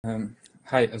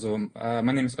Hi,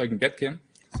 my name is Eugen Betke.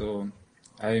 So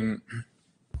I'm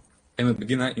a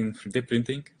beginner in 3D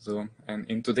printing. And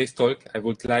in today's talk, I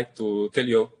would like to tell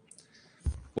you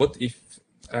what it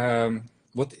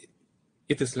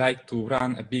is like to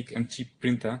run a big and cheap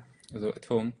printer at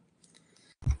home.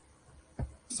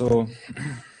 So,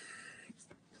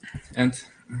 and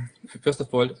first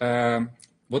of all,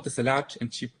 what is a large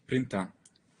and cheap printer?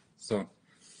 So,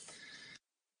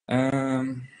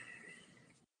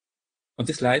 on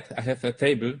this slide, I have a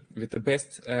table with the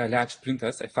best large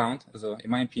printers I found. So, in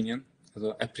my opinion,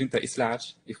 a printer is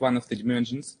large if one of the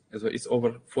dimensions is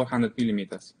over 400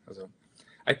 millimeters.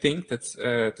 I think that's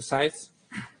the size.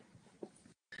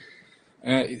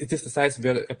 It is the size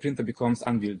where a printer becomes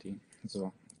unwieldy.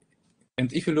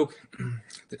 And if you look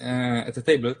at the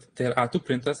table, there are two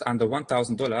printers under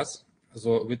 $1,000.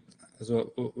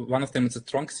 One of them is a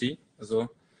Tronxy.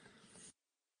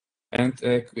 And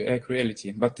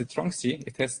Creality, but the Tronxy,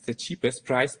 it has the cheapest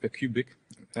price per cubic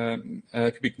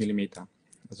millimeter.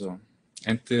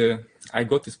 And I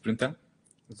got this printer.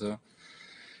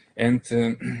 And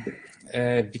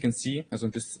we can see,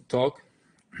 in this talk,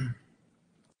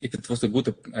 if it was a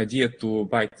good idea to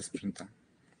buy this printer.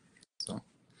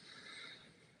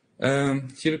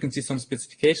 Here you can see some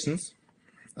specifications.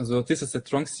 This is a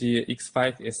Tronxy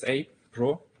X5 SA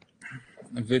Pro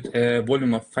with a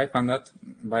volume of 500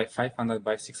 by 500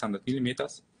 by 600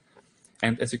 millimeters.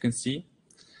 And as you can see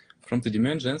from the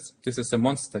dimensions, this is a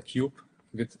monster cube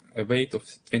with a weight of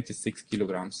 26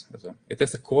 kilograms. It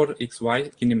has a Core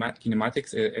XY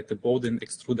kinematics at the Bowden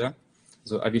extruder.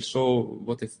 I will show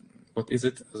what is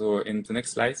it in the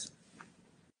next slides.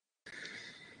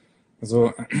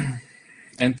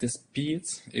 And the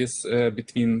speeds is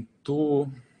between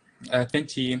 20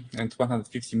 and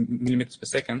 150 millimeters per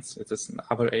second. It is an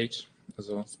average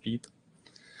speed.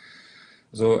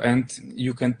 And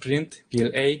you can print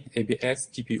PLA, ABS,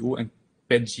 TPU, and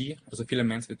PETG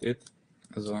filaments with it.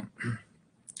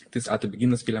 These are the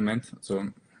beginner's filament.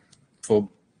 For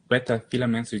better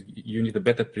filaments, you need a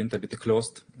better printer with a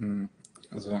closed,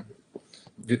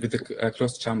 with a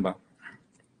closed chamber.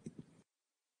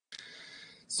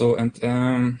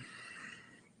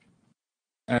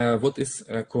 What is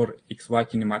Core XY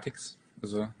kinematics?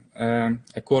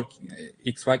 A Core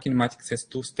XY kinematics has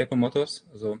two stepper motors.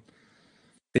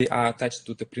 They are attached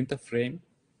to the printer frame.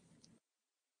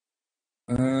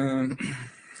 They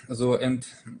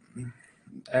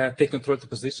control the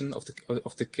position of the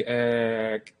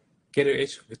carrier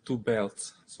edge with two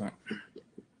belts.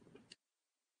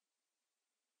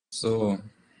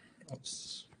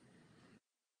 Oops.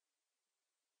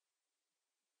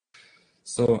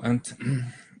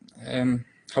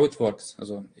 How it works?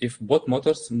 If both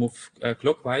motors move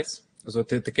clockwise,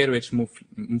 the carrier edge moves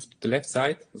to the left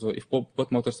side. If both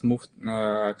motors move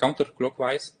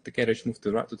counterclockwise, the carrier edge moves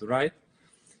to the right.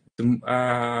 The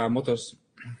motors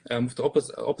move to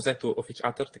opposite of each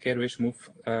other. The carrier edge moves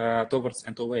towards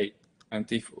and away.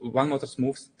 And if one motor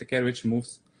moves, the carrier edge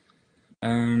moves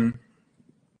in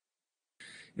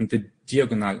the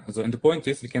diagonal. And the point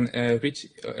is, we can reach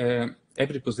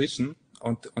every position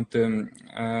on the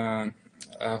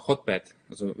hotbed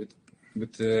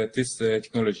with this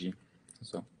technology.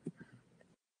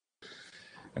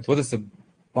 And what is a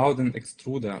Bowden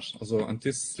extruder? On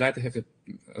this slide, I have a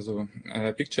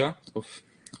picture of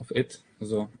it.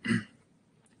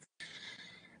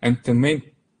 And the main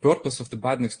purpose of the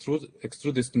Bowden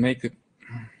extruder is to make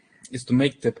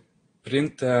the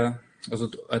print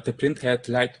head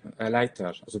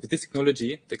lighter. With this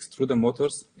technology, the extruder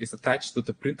motors is attached to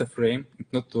the printer frame,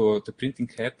 not to the printing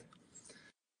head.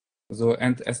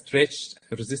 And a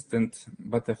stretch-resistant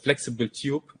but a flexible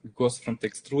tube goes from the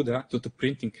extruder to the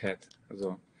printing head.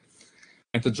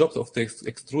 And the job of the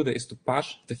extruder is to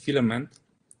push the filament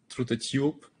through the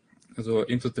tube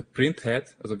into the print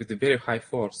head with a very high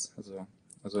force.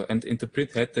 And in the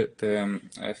print head, the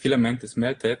filament is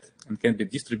melted and can be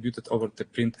distributed over the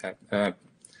print head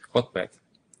hotbed.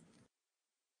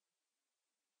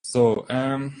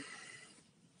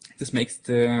 This makes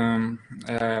the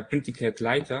printing head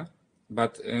lighter,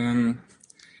 but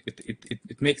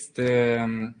it makes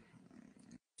the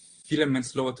filament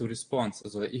slower to respond.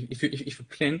 If you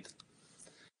print,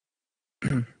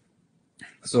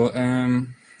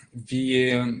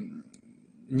 we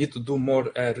need to do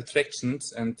more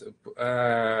retractions and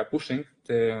pushing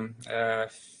the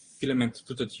filament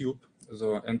to the tube.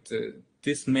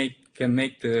 This can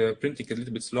make the printing a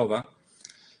little bit slower.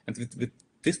 And with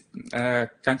this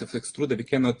kind of extruder, we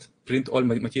cannot print all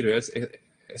materials,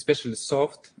 especially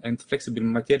soft and flexible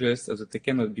materials, they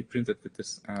cannot be printed with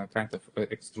this kind of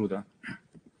extruder.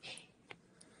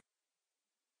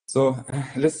 So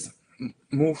let's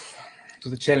move to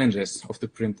the challenges of the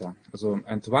printer. So,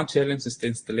 and one challenge is the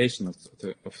installation of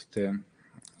the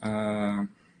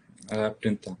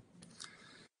printer.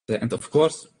 And of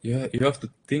course, you have to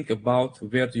think about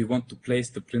where do you want to place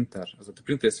the printer. So the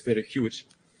printer is very huge.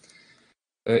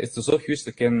 It's so huge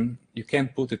that you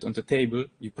can't put it on the table.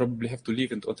 You probably have to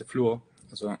leave it on the floor.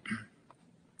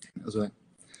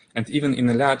 And even in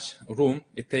a large room,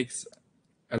 it takes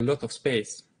a lot of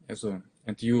space.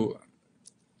 And you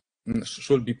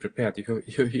should be prepared. You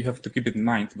have to keep it in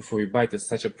mind before you buy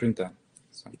such a printer.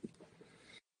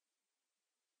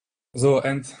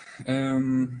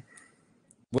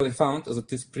 What I found is that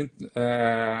this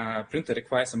printer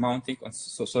requires a mounting on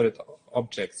solid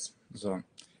objects. So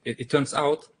it turns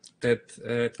out that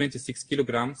 26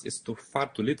 kilograms is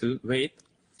far too little weight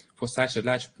for such a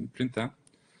large printer.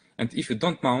 And if you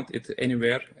don't mount it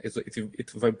anywhere,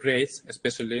 it vibrates,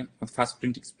 especially on fast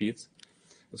printing speeds.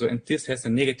 And this has a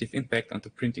negative impact on the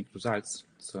printing results.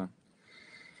 What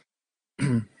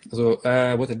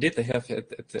I did, I have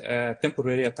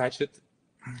temporarily attached it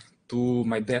to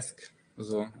my desk.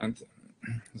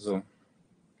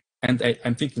 And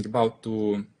I'm thinking about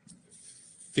to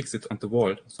fix it on the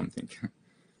wall or something.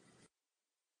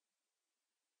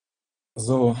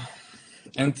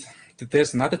 And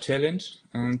there's another challenge,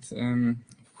 and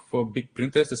for big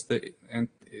printers,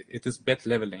 it is bed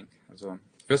leveling. So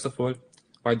first of all,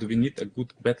 why do we need a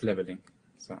good bed leveling?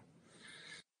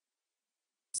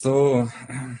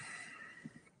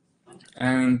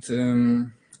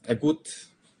 A good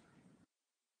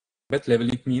bed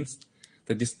leveling means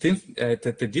that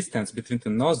the distance between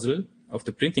the nozzle of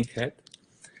the printing head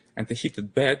and the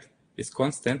heated bed is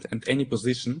constant at any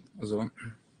position.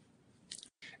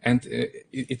 And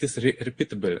it is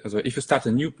repeatable. So if you start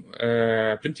a new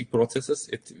printing processes,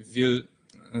 it will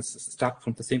start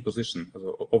from the same position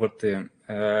over the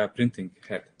printing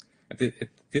head. And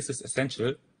this is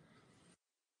essential.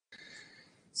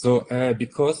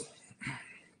 Because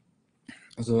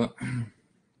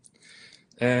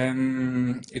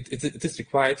it is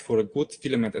required for a good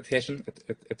filament adhesion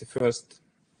at the first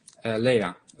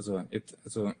layer.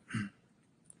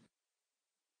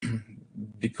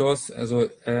 Because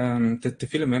the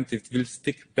filament, it will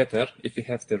stick better if you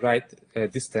have the right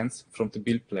distance from the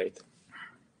build plate.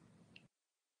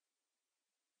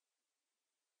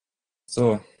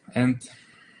 And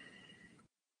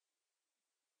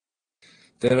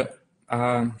there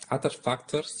are other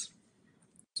factors.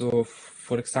 So,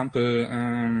 for example,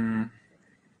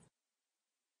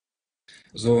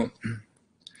 to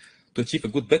achieve a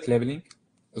good bed leveling,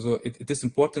 it is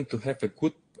important to have a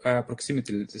good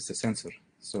proximity sensor.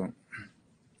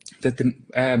 That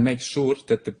makes sure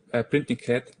that the printing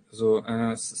head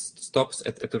stops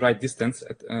at the right distance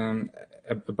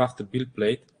above the build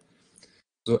plate.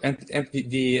 And we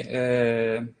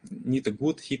need a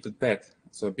good heated bed.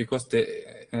 Because the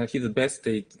heated beds,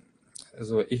 if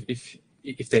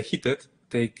they're heated,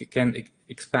 they can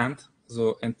expand.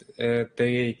 And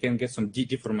they can get some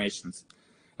deformations.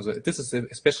 This is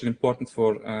especially important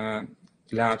for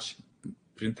large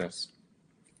printers.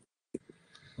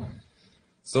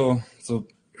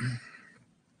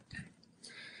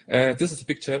 This is a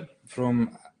picture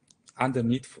from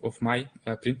underneath of my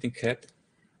printing head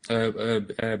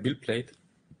build plate.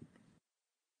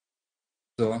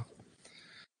 What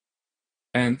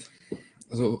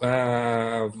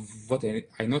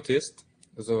I noticed,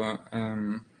 I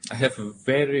have a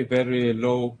very, very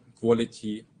low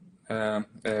quality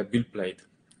build plate.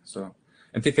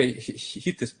 And if I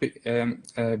hit this build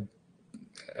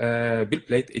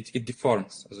plate, it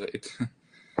deforms.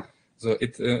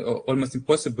 It's almost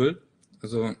impossible.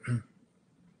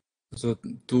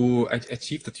 To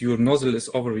achieve that your nozzle is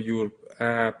over your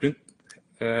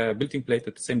building plate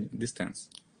at the same distance.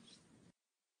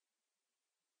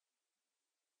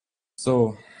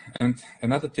 And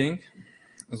another thing,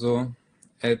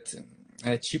 at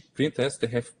cheap printers, they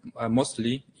have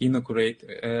mostly inaccurate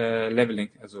leveling,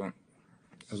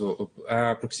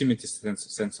 proximity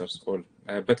sensors or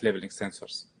bed leveling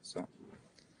sensors. So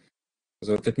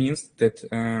that means that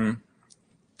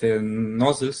the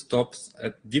nozzle stops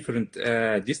at different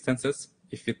distances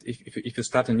if you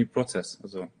start a new process.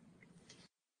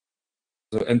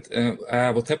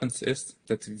 What happens is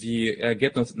that we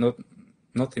get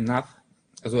not enough.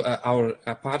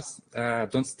 Our parts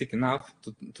don't stick enough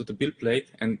to the build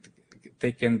plate, and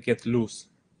they can get loose.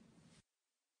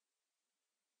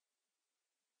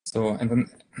 And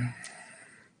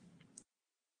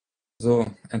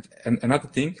another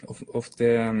thing of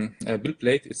the build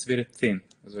plate is very thin.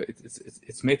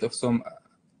 It's made of some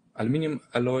aluminum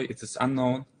alloy. It is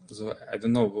unknown. I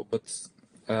don't know, but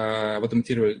what the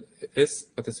material is,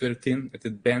 but it's very thin.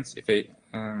 It bends if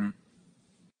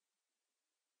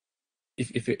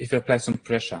I apply some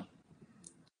pressure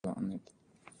on it.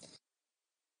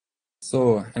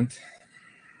 So, and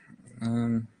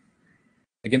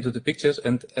again to the pictures,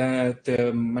 and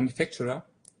the manufacturer,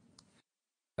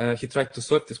 he tried to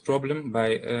solve this problem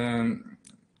by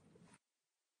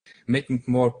making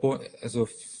more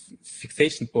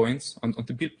fixation points on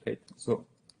the build plate. So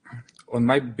on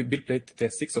my build plate, there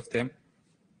are 6 of them.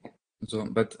 So,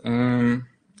 but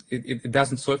it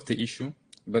doesn't solve the issue,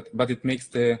 but it makes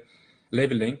the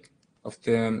labeling of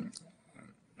the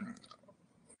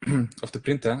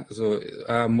printer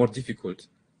more difficult.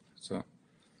 So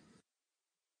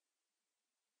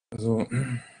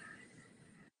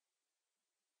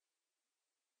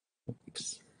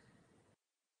oops.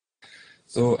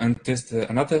 So, and there's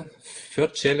another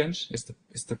third challenge is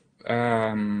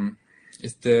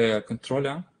the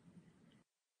controller.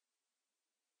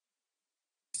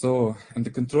 So, and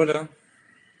the controller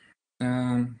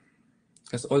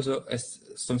has also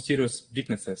some serious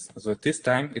weaknesses. So at this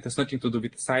time, it has nothing to do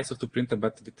with the size of the printer,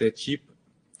 but with the cheap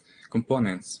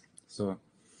components. So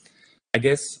I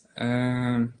guess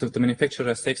the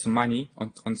manufacturer saves some money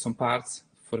on some parts.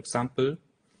 For example,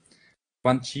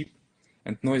 one cheap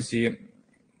and noisy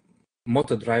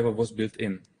motor driver was built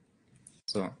in.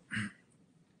 So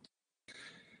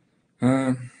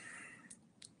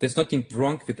there's nothing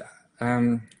wrong with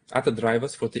other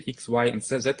drivers for the X, Y, and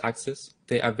Z axis.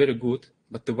 They are very good,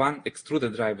 but the one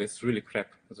extruded driver is really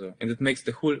crap. So, and it makes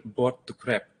the whole board to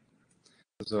crap.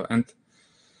 So, and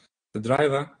the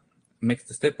driver makes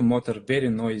the stepper motor very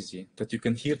noisy, that you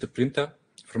can hear the printer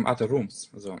from other rooms.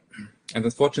 So, and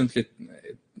unfortunately,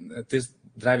 this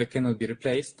driver cannot be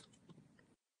replaced.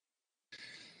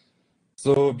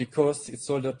 So because it's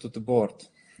soldered to the board.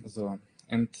 So,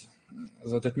 and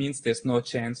so that means there's no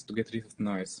chance to get rid of the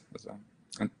noise. So,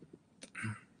 and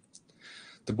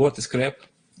the board is crap,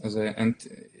 and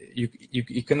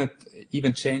you cannot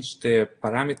even change the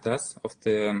parameters of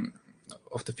the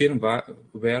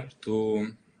firmware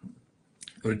to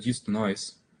reduce the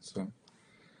noise. So,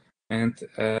 and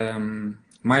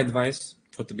my advice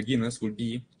for the beginners would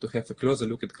be to have a closer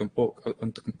look at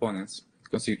the components,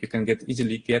 because you can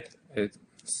easily get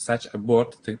such a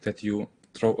board that you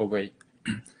throw away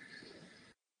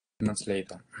months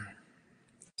later.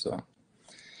 So,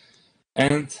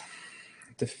 and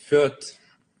the third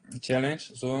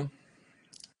challenge,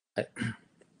 I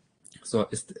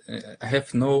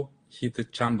have no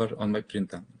heated chamber on my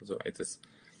printer. So it is.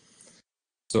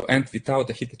 So, and without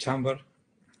a heated chamber,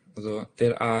 so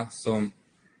there are some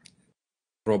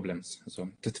problems. So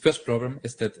the first problem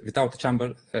is that without the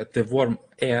chamber, the warm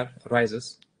air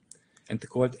rises, and the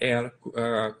cold air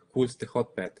cools the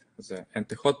hot bed. So, and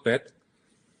the hot bed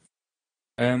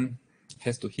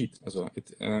has to heat. So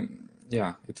it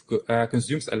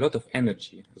consumes a lot of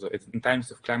energy. So in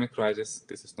times of climate crisis,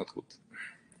 this is not good.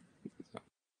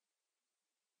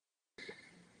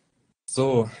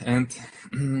 So, and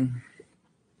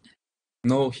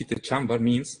no heated chamber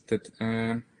means that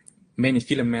many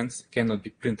filaments cannot be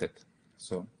printed.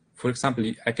 So, for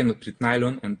example, I cannot print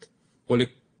nylon and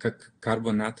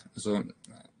polycarbonate, so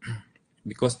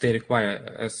because they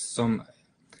require some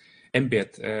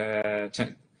ambient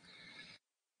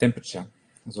temperature.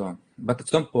 So, but at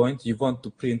some point you want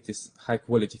to print these high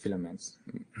quality filaments.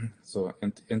 So,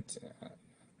 and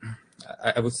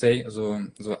I would say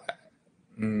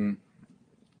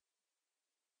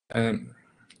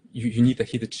you need a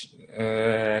heated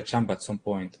chamber at some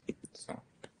point.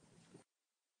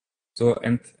 So,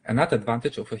 and another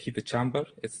advantage of a heated chamber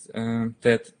is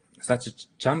that such a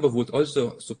chamber would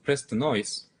also suppress the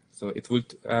noise. So it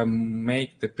would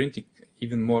make the printing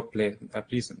even more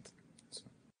pleasant.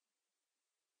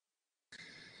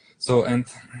 So, and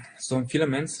some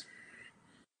filaments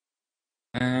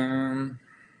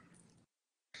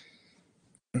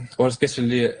or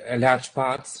especially large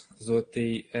parts, so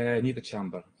they need a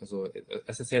chamber. So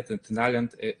as I said, the nylon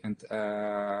and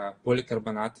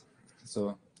polycarbonate,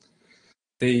 so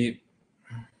they,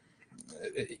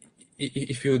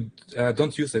 if you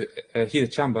don't use a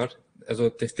heated chamber, so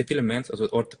the filaments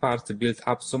or the parts build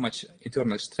up so much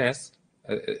internal stress,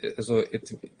 so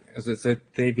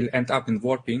they will end up in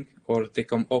warping or they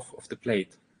come off of the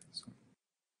plate.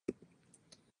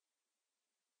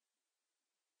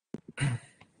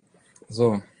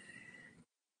 So,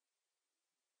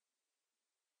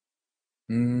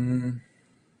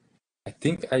 I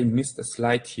think I missed a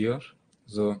slide here.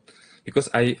 So, because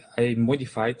I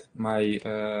modified my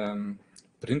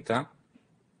printer.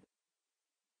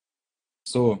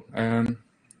 So, and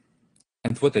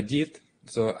what I did,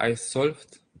 so I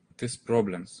solved these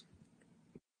problems.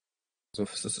 So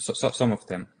some of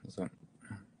them.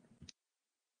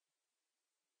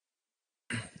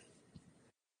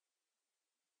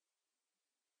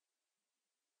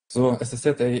 So as I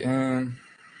said,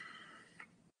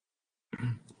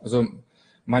 so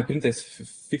my printer is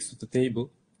fixed to the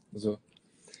table. So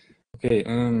okay.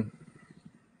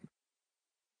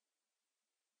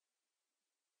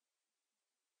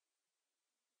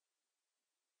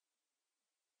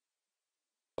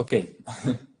 Okay.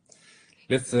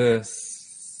 Let's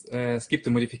skip the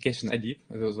modification I did.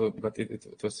 But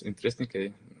it was interesting.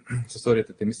 Okay. So sorry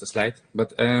that I missed a slide.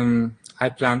 But I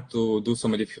plan to do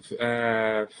some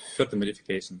further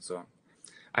modification. So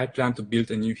I plan to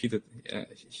build a new heated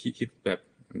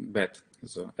bed.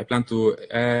 So I plan to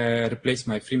replace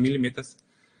my 3 millimeters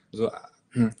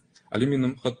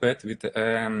aluminum hot bed with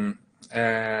 10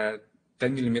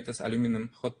 millimeters aluminum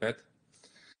hot bed.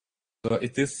 So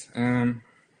it is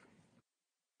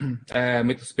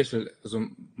made of special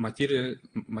material,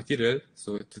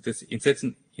 so it is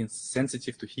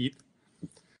insensitive to heat.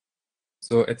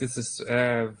 So it is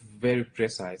very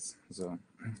precise. So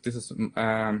this is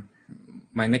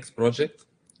my next project.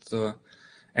 So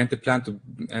and I plan to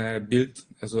build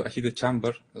a heated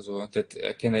chamber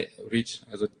that can reach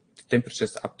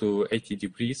temperatures up to 80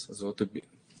 degrees. So to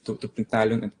print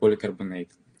nylon and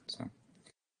polycarbonate.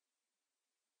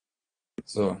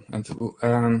 So and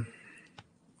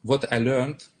what I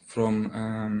learned from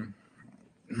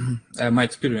my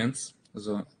experience,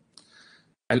 so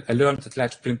I learned that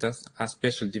large printers are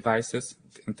special devices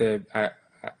and they are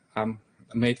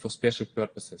made for special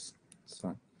purposes.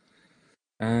 So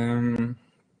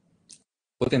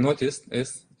what I noticed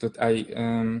is that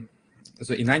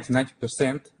so in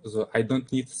 90%, so I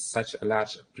don't need such a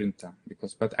large printer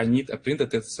but I need a printer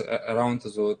that's around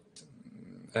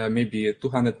maybe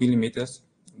 200 millimeters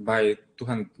by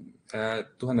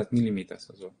 200 millimeters.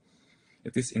 So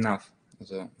it is enough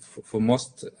for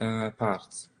most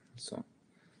parts. So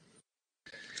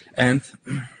and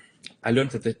I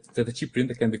learned that the cheap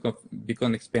printer can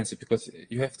become expensive because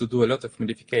you have to do a lot of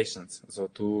modifications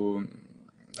to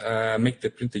make the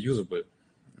printer usable.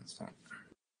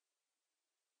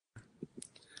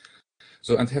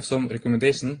 So and have some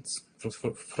recommendations for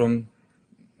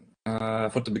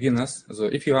the beginners. So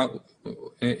if you are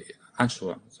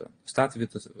unsure, so start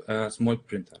with a small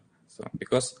printer. So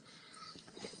because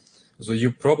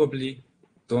you probably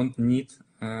don't need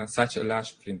such a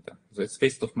large printer. So it's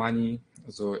waste of money.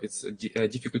 So it's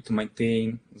difficult to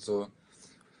maintain. So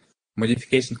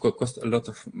modification cost a lot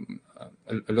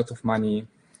of money.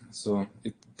 So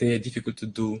they are difficult to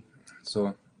do.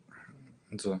 So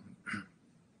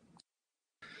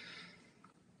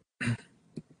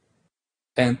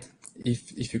and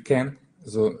if you can,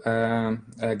 so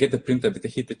get a printer with a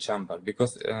heated chamber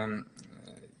because the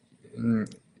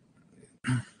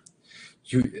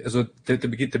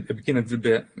beginner will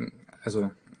be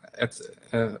at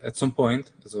some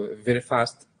point very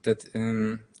fast that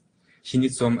he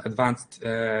needs some advanced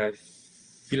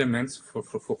filaments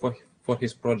for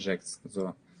his projects.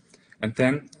 And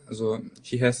then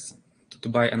he has to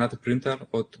buy another printer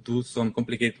or to do some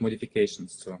complicated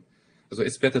modifications. So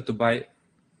it's better to buy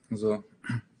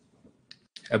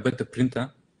a better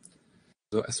printer,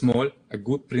 a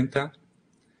good printer,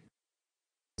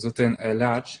 then a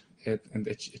large and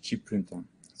a cheap printer.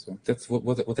 So that's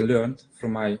what I learned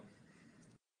from my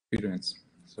experience.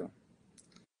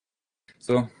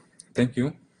 So thank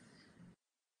you.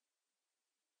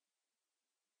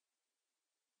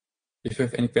 If you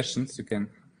have any questions, you can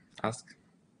ask.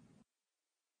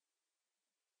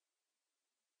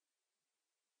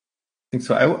 I think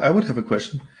so. I would have a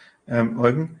question,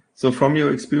 Eugen. So from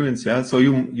your experience, yeah, so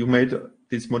you made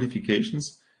these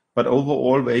modifications, but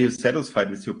overall, were you satisfied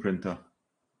with your printer?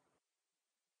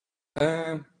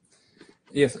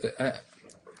 Yes,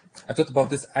 I thought about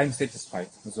this. I'm satisfied.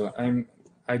 So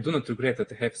I do not regret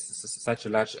that I have such a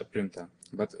large printer.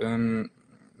 But the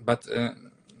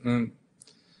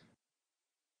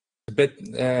bad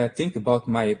thing about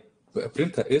my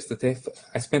printer is that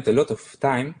I spent a lot of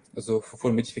time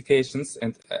for modifications,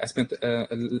 and I spent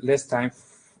less time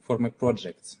for my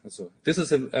projects. So this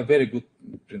is a very good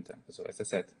printer. So as I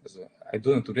said, I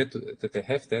do not regret that I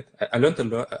have that. I learned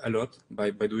a lot by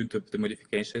doing the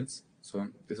modifications. So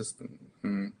this is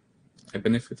a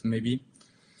benefit maybe.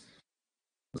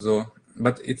 So,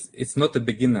 but it's not a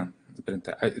beginner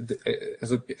printer.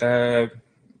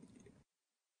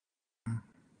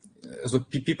 So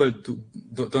people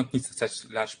don't need such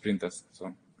large printers.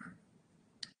 So.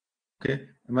 Okay.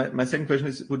 My second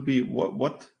question would be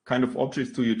what kind of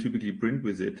objects do you typically print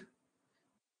with it?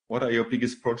 what are your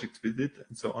biggest projects with it,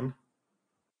 and so on?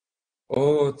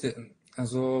 Oh,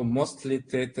 also mostly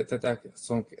that are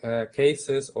some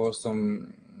cases or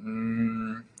some.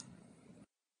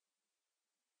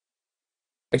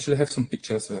 Actually, I have some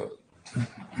pictures.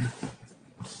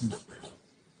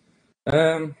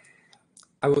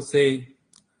 I would say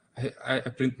I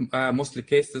print mostly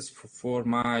cases for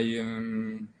my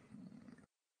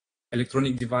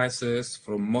electronic devices,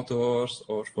 from motors,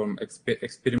 or from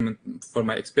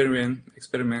my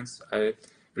experiments. I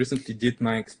recently did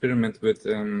my experiment with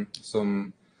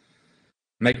some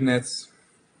magnets.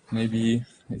 Maybe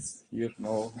it's here,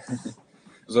 no.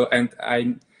 So, and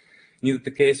I needed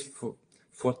the case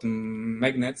for the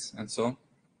magnets and so.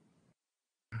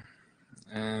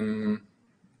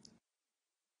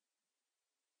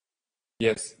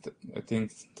 Yes, I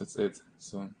think that's it.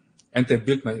 So, and I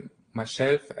built my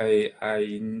shelf.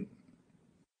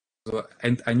 So,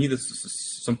 and I needed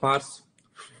some parts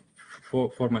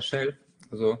for my shelf,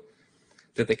 so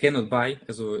that I cannot buy,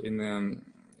 so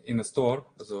in a store.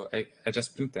 So I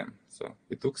just print them. So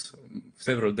it took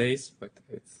several days, but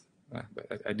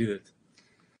I did it.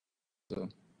 So.